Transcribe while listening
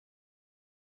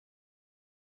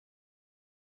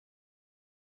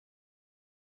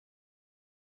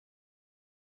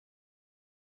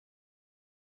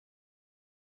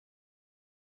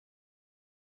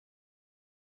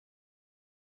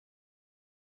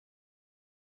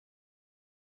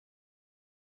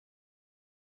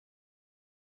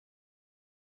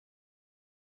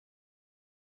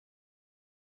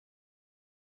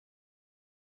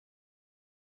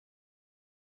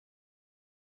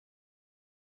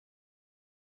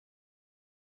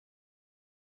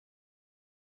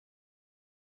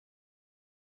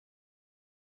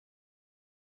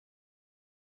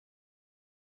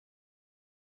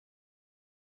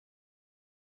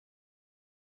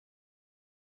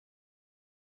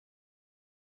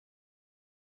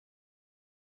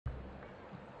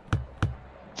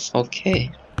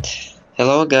Okay.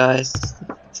 Hello guys.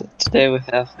 Today we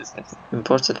have an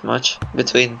important match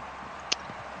between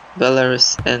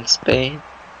Belarus and Spain.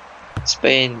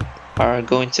 Spain are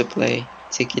going to play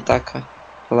tiki-taka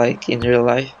like in real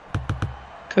life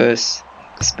because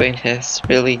Spain has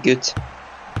really good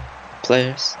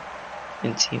players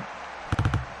in team.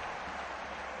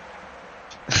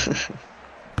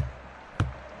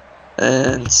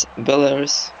 And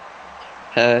Belarus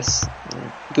has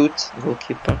good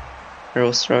goalkeeper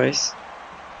Rolls-Royce,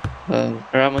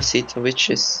 Ramosito, which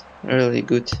is really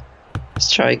good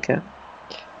striker,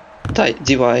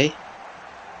 DY,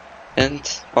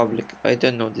 and Public. I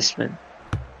don't know this man.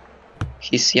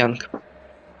 He's young.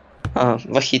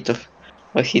 Vahitov.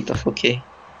 Vahitov, okay.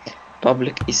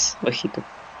 Public is Vahitov.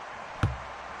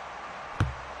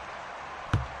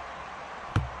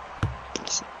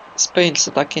 Spain's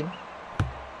attacking.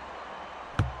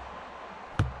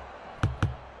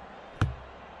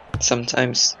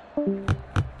 Sometimes.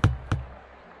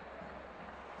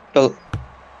 Well,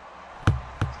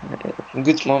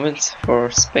 good moments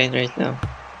for Spain right now.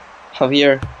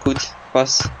 Javier, good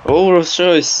pass. Oh,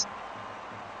 Rolls-Royce!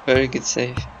 Very good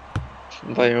save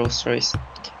by Rolls-Royce.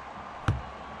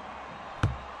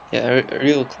 Yeah,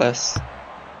 real class.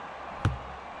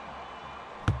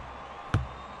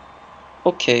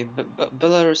 Okay, but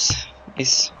Belarus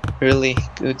is really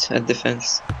good at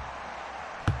defense.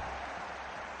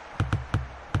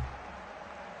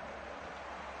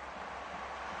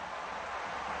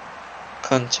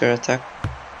 Counter-attack.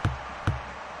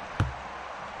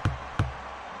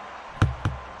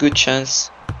 Good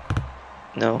chance.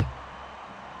 No.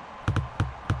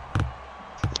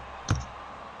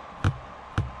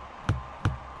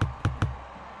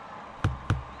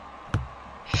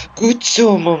 Good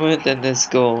show moment and let's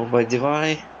go by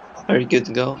Divine. Very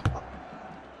good goal.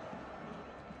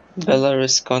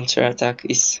 Belarus counter-attack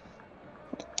is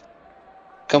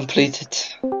completed.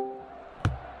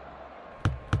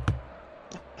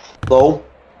 Hello.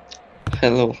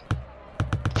 Hello.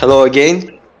 Hello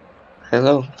again.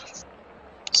 Hello.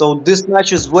 So this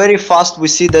match is very fast. We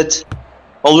see that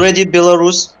already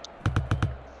Belarus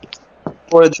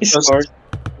scored the first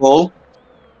goal.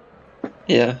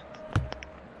 Yeah.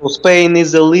 So Spain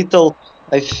is a little,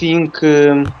 I think,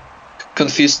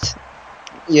 confused.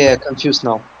 Yeah, confused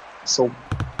now. So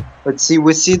let's see.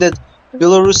 We see that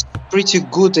Belarus is pretty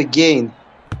good again.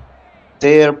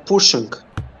 They are pushing.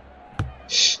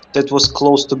 That was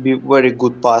close to be very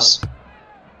good pass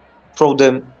from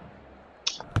them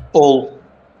all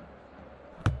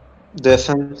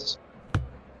defense.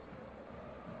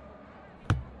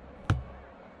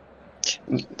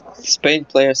 Spain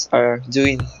players are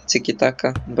doing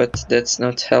tiki-taka, but that's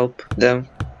not help them.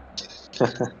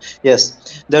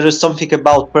 Yes, there is something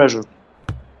about pressure.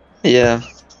 Yeah,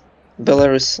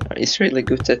 Belarus is really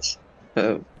good at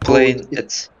playing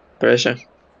at pressure.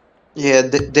 Yeah,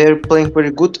 they're playing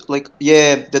very good. Like,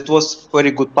 yeah, that was very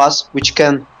good pass, which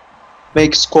can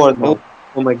make score now.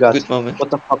 Oh my god, good moment. What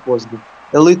the fuck was this?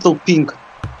 A little pink.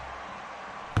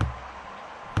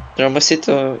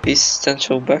 Ramosito is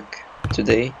central back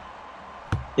today.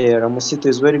 Yeah, Ramosito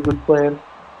is very good player.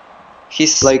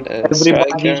 He's like everybody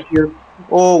striker. here.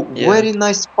 Oh, yeah. Very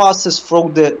nice passes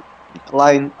from the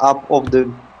line up of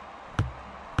the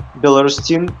Belarus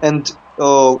team, and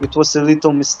it was a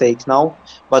little mistake now,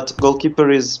 but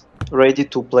goalkeeper is ready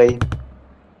to play,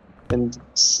 and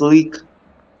Slick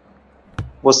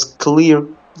was clear,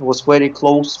 was very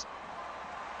close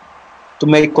to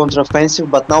make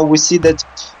counteroffensive, but now we see that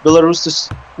Belarus is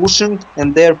pushing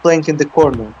and they are playing in the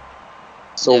corner.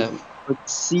 So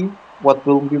let's see what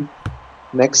will be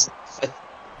next.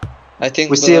 I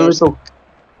think we see a little.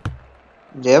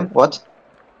 Yeah, what?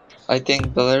 I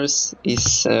think Belarus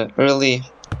is early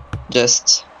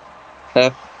just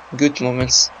have good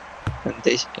moments and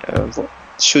they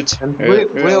should and we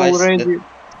already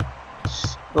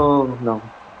oh no,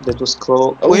 that was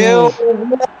close. Well,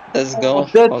 let's go.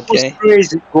 That was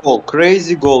crazy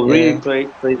goal, really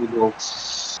crazy goal.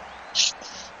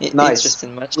 Nice.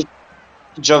 Interesting match.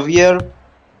 Javier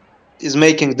is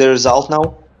making the result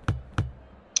now,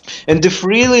 and if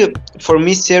really for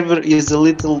me server is a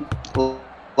little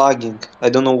lagging. I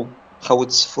don't know how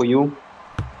it's for you.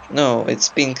 No, it's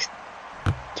pink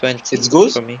 20. It's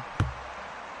good for me.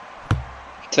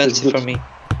 20 for me.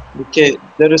 Okay,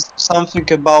 there is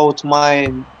something about my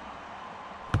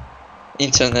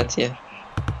internet,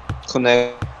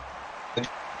 connection,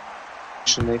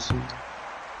 I think.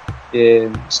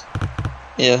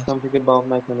 Yeah. Something about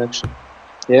my connection.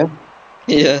 Yeah?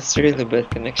 Yeah, it's really bad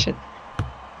connection.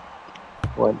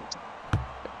 What?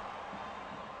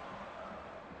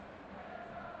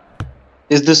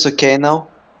 Is this okay now?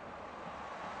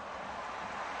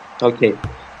 Okay.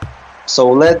 So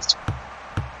let's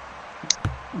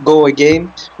go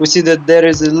again. We see that there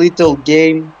is a little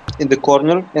game in the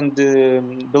corner, and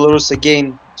Belarus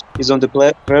again is on the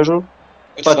pressure.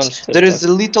 Which But one's to there is attack?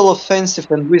 a little offensive,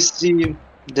 and we see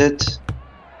that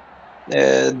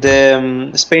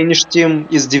the Spanish team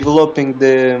is developing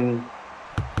the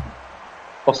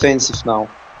offensive now.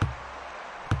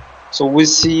 So we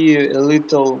see a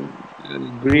little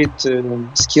great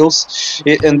skills,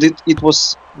 and it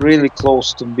was really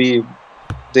close to be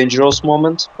dangerous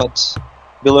moment. But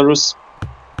Belarus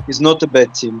is not a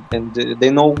bad team, and they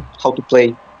know how to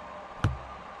play.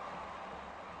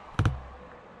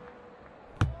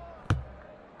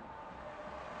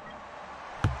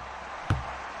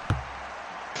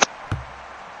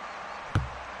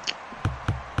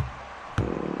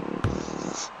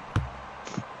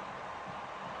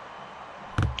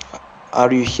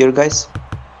 Are you here, guys?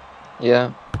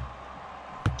 Yeah.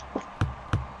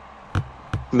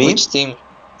 Me? Which team?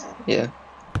 Yeah.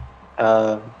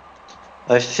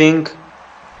 I think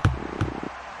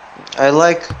I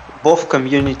like both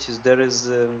communities. There is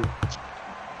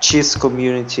Cheese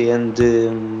community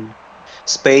and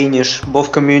Spanish.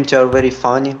 Both community are very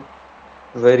funny,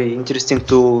 very interesting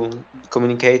to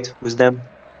communicate with them.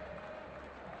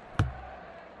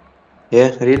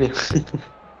 Yeah, really.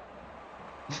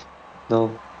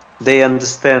 No, they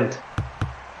understand.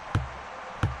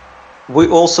 We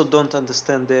also don't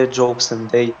understand their jokes, and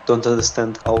they don't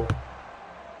understand our.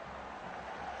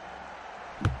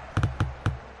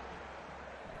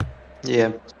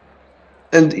 Yeah.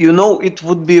 And it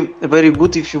would be very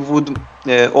good if you would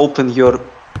open your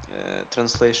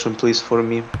translation, please, for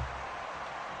me.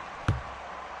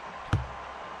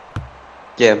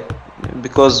 Yeah,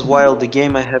 because while the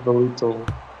game I have a little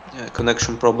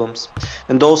connection problems.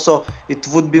 And also, it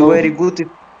would be Oh. very good if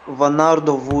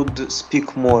Vanardo would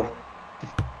speak more.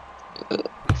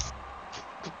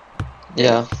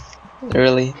 Yeah.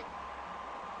 Really.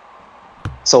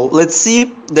 So let's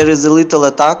see. There is a little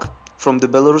attack from the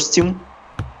Belarus team.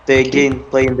 They Okay. again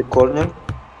play in the corner,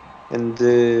 and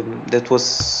that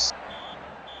was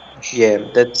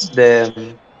that's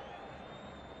the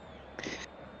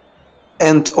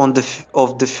end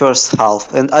of the first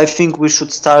half. And I think we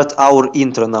should start our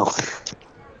intro now.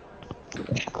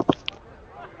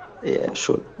 Yeah,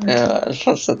 sure.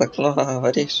 Что так много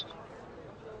говоришь?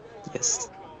 Yes.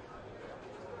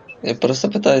 Я просто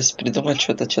пытаюсь придумать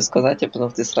что сказать, а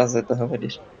потом ты сразу это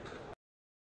говоришь.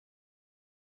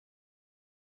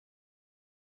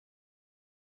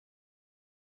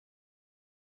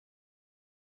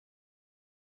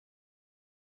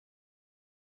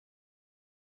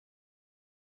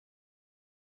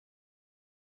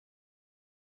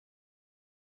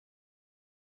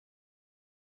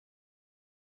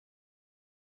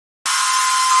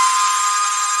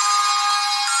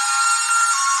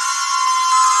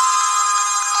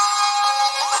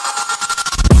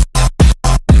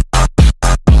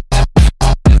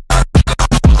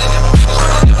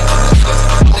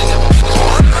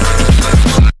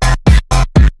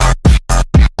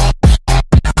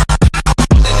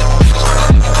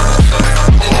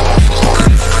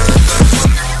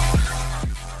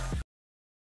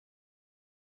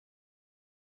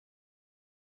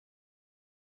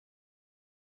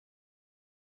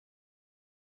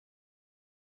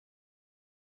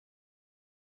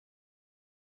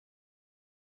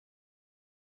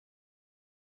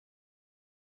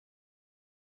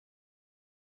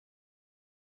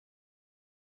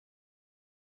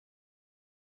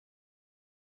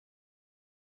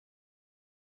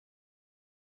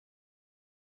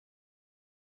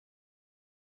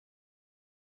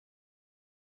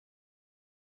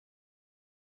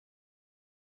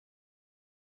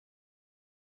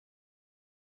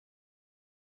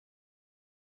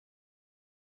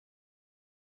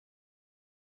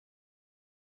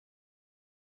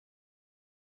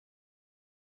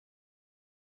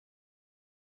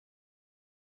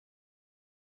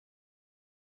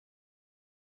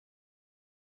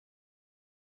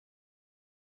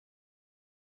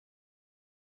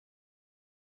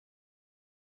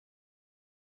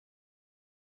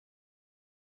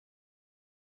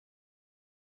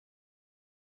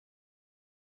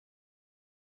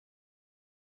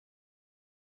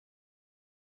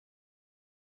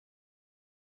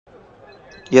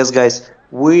 Yes, guys.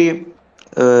 We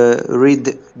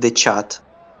read the chat.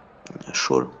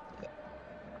 Sure.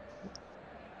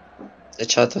 The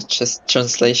chat of just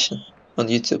translation on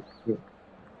YouTube.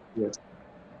 Yes.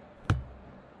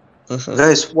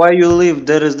 Guys, why you leave?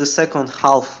 There is the second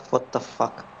half. What the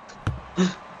fuck?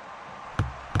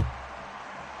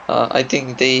 I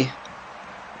think they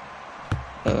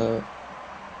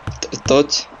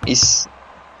thought is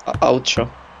outro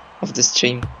of the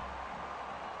stream,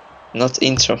 not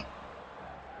intro.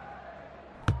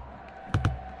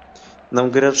 Нам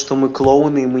говорят, что мы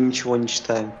клоуны, и мы ничего не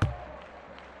читаем.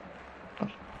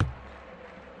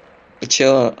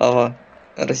 Учила о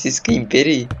Российской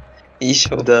империи и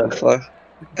еще Да. флаг.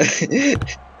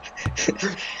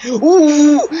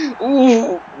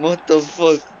 What the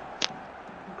fuck?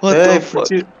 What the fuck?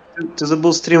 Ты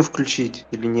забыл стрим включить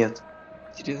или нет?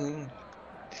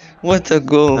 What a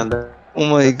goal! Надо. Oh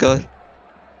my god.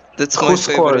 That's my Who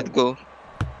scored? favorite goal.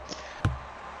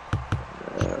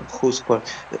 Who scored?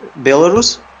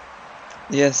 Belarus?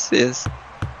 Yes, yes.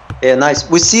 Yeah, nice.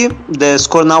 We see the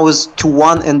score now is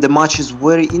 2-1 and the match is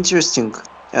very interesting.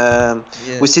 Yeah.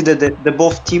 We see that the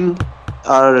both teams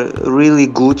are really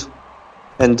good,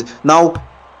 and now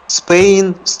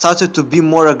Spain started to be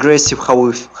more aggressive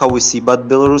how we see, but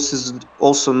Belarus is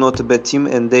also not a bad team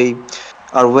and they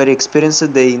are very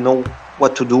experienced, they know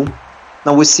what to do.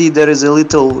 Now we see there is a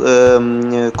little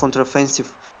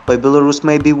counteroffensive by Belarus,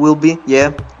 maybe will be,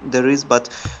 yeah, there is, but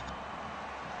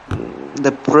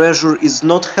the pressure is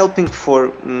not helping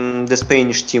for the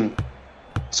Spanish team.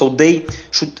 So they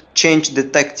should change the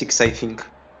tactics, I think.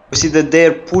 We see that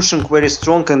they're pushing very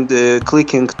strong and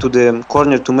clicking to the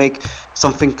corner to make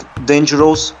something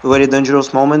dangerous, very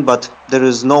dangerous moment, but there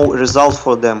is no result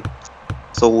for them.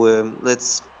 So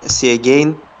let's see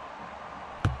again.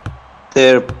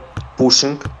 They're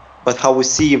pushing, but how we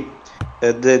see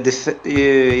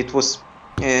it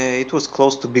was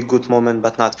close to be good moment,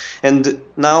 but not. And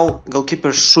now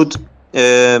goalkeeper should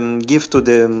give to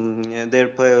their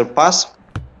player pass.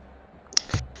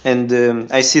 And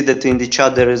I see that in the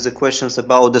chat there is a questions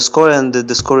about the score, and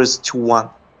the score is 2-1.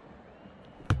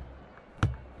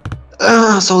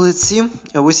 So let's see.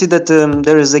 We see that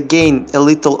there is again a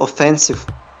little offensive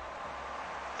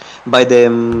by the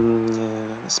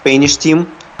Spanish team.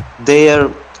 They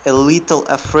are a little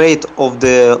afraid of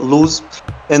the lose,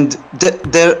 and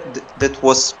that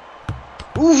was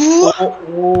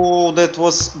that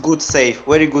was good save,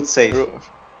 very good save.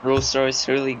 Rolls-Royce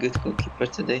really good goalkeeper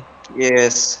today.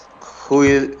 Yes,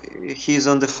 he's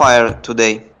on the fire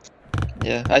today.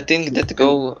 Yeah, I think that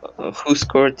goal who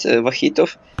scored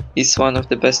Vahitov is one of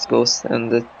the best goals in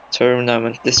the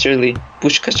tournament. That's really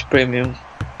Pushkash premium.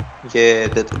 Yeah,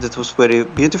 that was very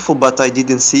beautiful, but I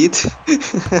didn't see it.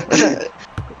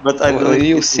 But I believe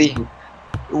you'll see.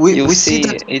 We see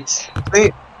that it's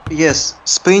yes,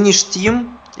 Spanish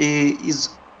team is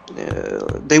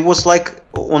they was like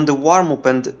on the warm up,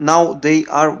 and now they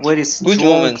are very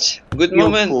strong. Good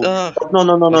moment.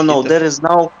 No. There is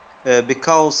now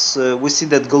because we see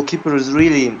that goalkeeper is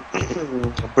really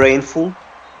brainful.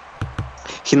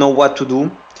 He know what to do.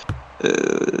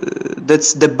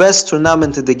 That's the best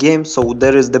tournament in the game, so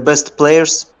there is the best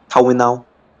players. How we know,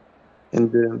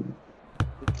 and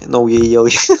no Yale.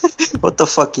 What the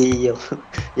fuck Yale?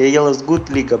 Yale is good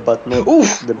Liga, but not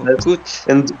the best. Good.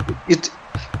 And it.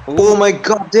 Oh my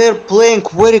god, they're playing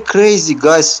very crazy,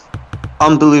 guys.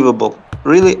 Unbelievable.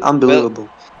 Really unbelievable.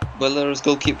 Belarus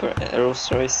goalkeeper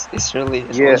Rolls-Royce is really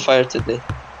on fire today.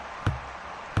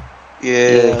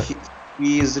 Yeah.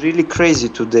 He is really crazy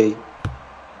today.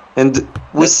 And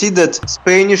we see that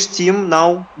Spanish team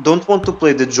now don't want to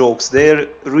play the jokes. They're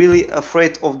really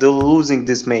afraid of the losing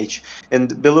this match.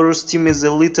 And Belarus team is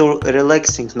a little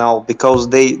relaxing now because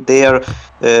they are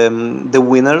the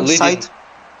winner side.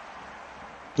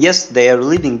 Yes, they are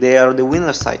leading. They are the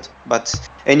winner side. But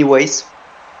anyways,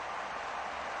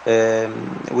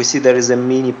 we see there is a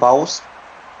mini pause.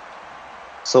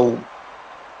 So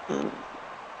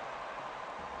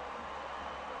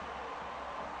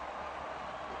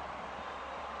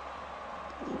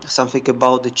something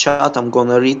about the chat. I'm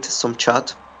gonna read some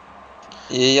chat.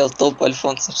 Я топ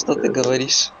Альфонсо, что ты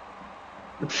говоришь?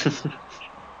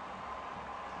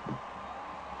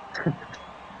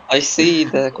 I see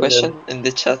the question in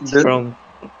the chat from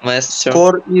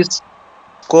Maestro.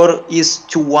 Score is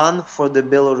 2-1 for the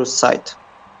Belarus side.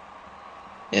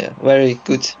 Yeah, very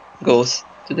good goals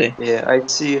today. Yeah, I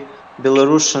see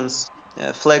Belarusians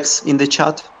flags in the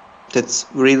chat. That's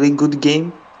really good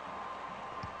game.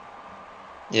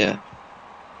 Yeah.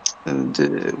 And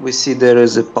we see there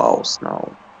is a pause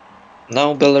now.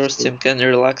 Now Belarus team can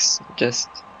relax, just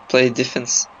play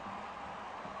defense.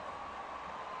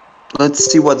 Let's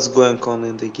see what's going on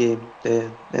in the game.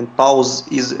 And pause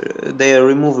is they are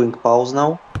removing pause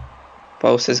now.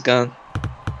 Pause is gone.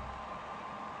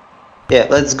 Yeah,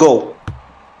 let's go.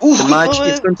 The match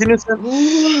is continuous.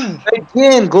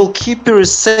 Again, goalkeeper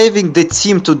is saving the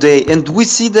team today, and we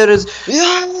see there is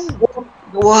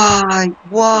Why? Good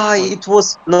Why? point. It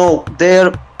was no.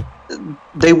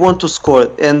 They want to score,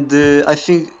 and I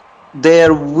think they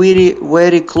are very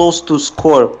very close to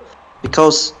score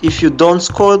because if you don't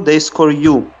score, they score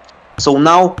you. So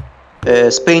now,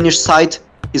 Spanish side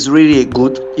is really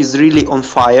good. Is really on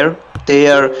fire.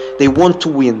 They want to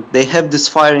win. They have this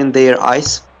fire in their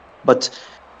eyes, but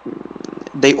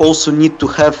they also need to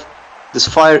have this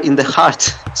fire in the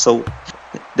heart. So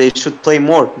they should play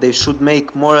more. They should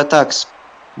make more attacks,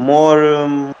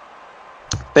 more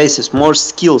paces, more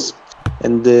skills,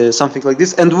 and something like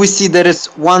this. And we see there is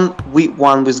one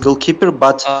with goalkeeper,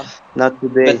 but not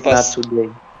today. Bad Not pass. today.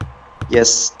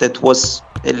 Yes, that was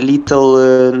a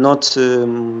little not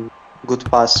good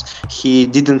pass. He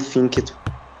didn't think it.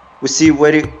 We see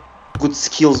very good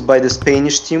skills by the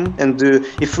Spanish team, and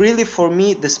if really for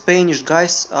me the Spanish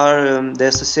guys are the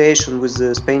association with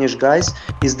the Spanish guys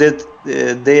is that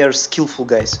they are skillful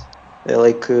guys.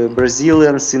 Like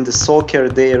Brazilians in the soccer,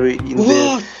 they are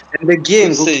What? in the game.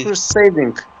 Good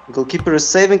save. Goalkeeper is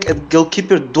saving, and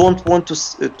goalkeeper don't want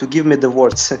to give me the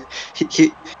words. he,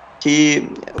 he he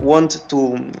want to.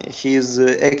 He is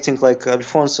acting like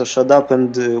Alfonso. Shut up and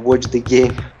watch the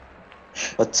game.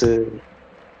 But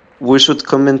we should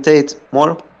commentate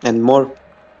more and more.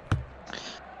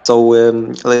 So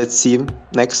let's see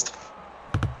next.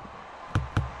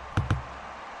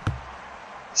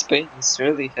 Spain is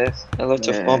really have a lot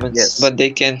of moments, Yes, but they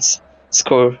can't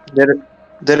score. there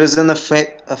there is an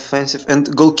offensive,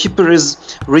 and goalkeeper is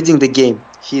reading the game.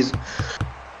 He's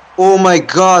oh my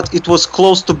god! It was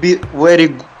close to be very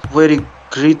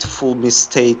grateful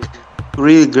mistake,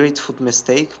 really grateful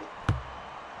mistake,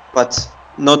 but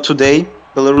not today.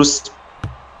 Belarus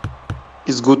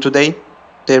is good today.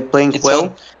 They're playing It's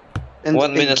well, and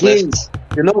 1 minute again, left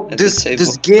you know, at the this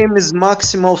table. game is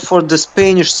maximal for the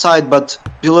Spanish side, but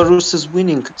Belarus is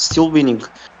winning, still winning.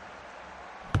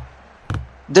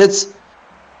 That's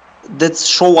that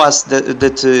show us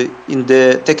that in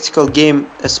the tactical game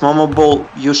as Mama Ball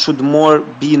you should more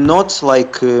be not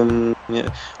like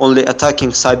only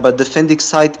attacking side, but defending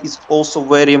side is also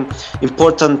very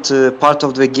important part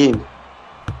of the game.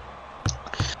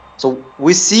 So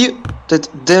we see that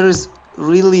there is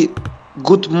really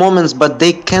good moments, but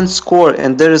they can't score,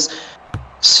 and there is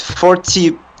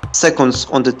 40 seconds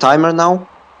on the timer now.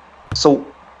 So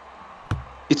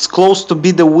it's close to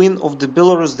be the win of the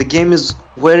Belarus. The game is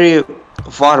very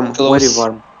warm, very Close.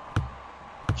 warm.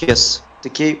 Yes,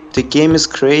 the game is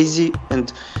crazy,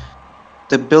 and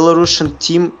the Belarusian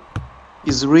team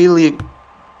is really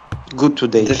good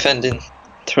today. Defending.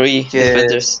 Three Yeah,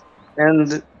 defenders.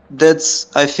 and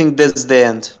I think that's the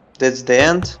end. That's the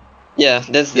end. Yeah,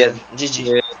 that's Yeah, the GG.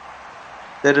 yeah.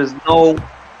 There is no.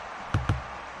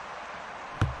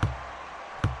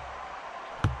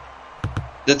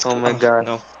 That's Oh my god.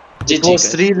 no. It GG, was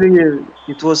guys. really,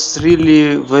 it was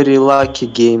really very lucky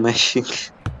game, I think.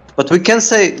 But we can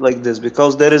say like this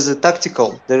because there is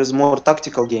more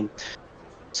tactical game.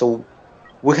 So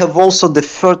we have also the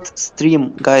third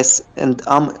stream, guys, and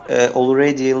I'm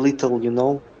already a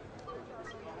little,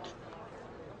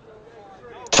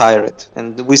 tired.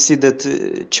 And we see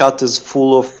that chat is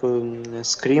full of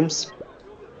screams.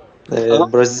 Ah,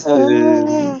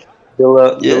 yeah.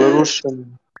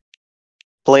 Belarusian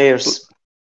players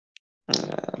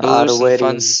are Belarusian very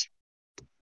fans.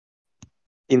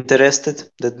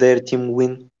 interested that their team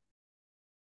win.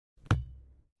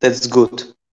 That's good.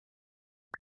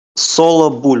 Solo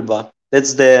Bulba.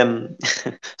 That's the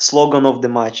slogan of the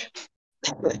match.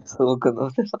 Slogan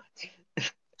of the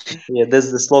Yeah,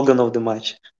 that's the slogan of the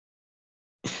match.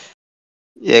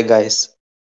 Yeah, guys,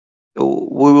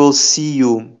 we will see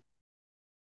you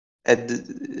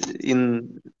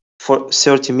in for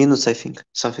 30 minutes, I think,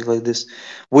 something like this.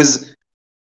 With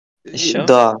Еще?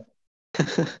 да,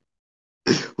 Так,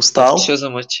 устал? что за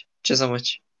матч? Что за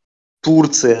матч?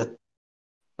 Турция.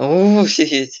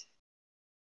 Офигеть.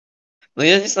 Ну,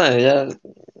 я не знаю, я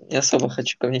не особо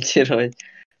хочу комментировать.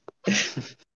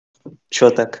 Чё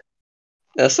так?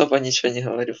 Я особо ничего не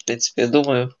говорю, в принципе. Я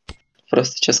думаю,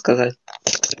 просто что сказать.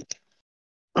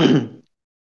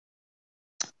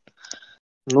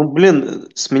 Ну, блин,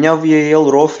 с меня в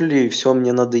ЕЛ рофли, и все,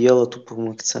 мне надоело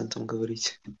тупым акцентом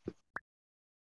говорить.